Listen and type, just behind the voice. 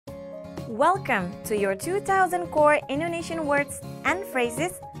Welcome to your 2000 Core Indonesian Words and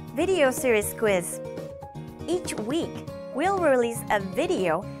Phrases video series quiz. Each week, we'll release a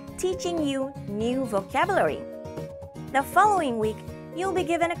video teaching you new vocabulary. The following week, you'll be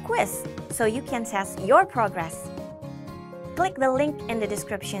given a quiz so you can test your progress. Click the link in the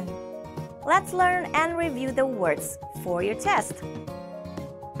description. Let's learn and review the words for your test.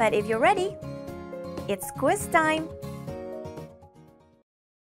 But if you're ready, it's quiz time!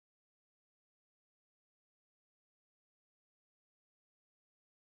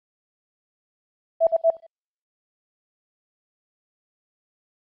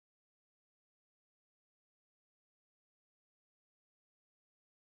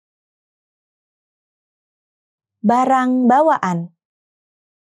 Barang bawaan.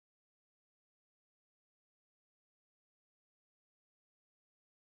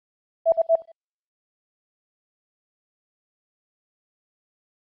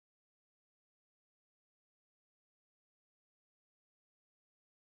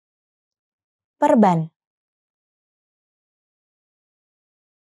 Perban.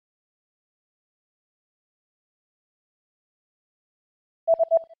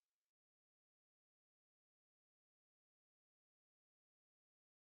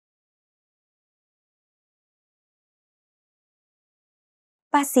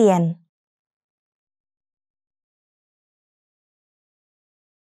 Pasien.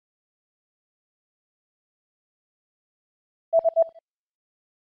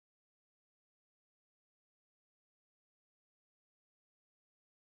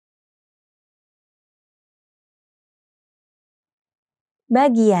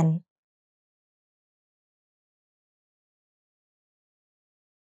 Bagian.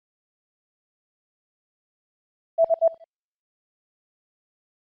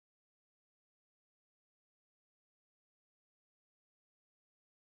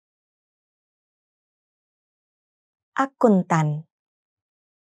 Akuntan.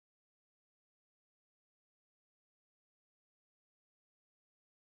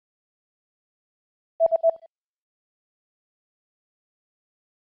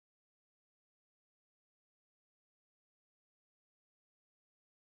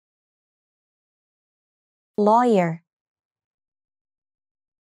 Lawyer.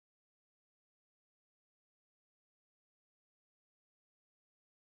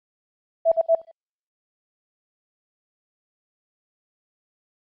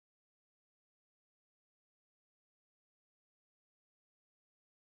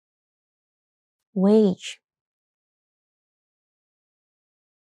 Wage.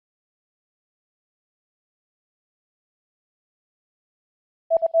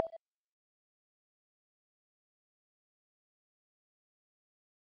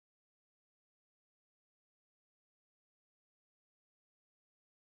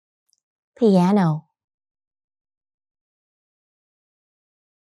 Piano.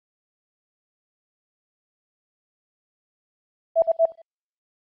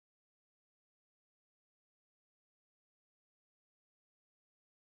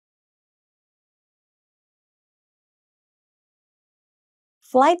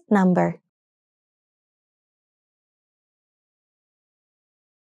 Flight number.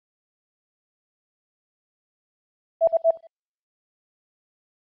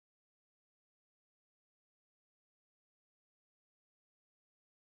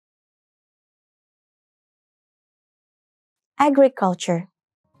 Agriculture.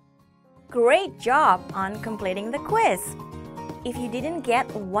 Great job on completing the quiz! If you didn't get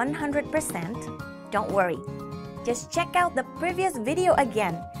 100%, don't worry. Just check out the previous video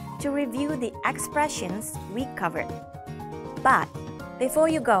again to review the expressions we covered. But before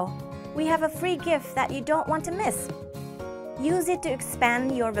you go, we have a free gift that you don't want to miss. Use it to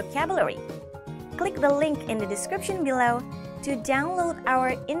expand your vocabulary. Click the link in the description below to download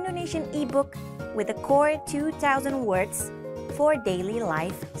our Indonesian ebook with the core 2000 words for daily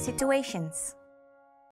life situations.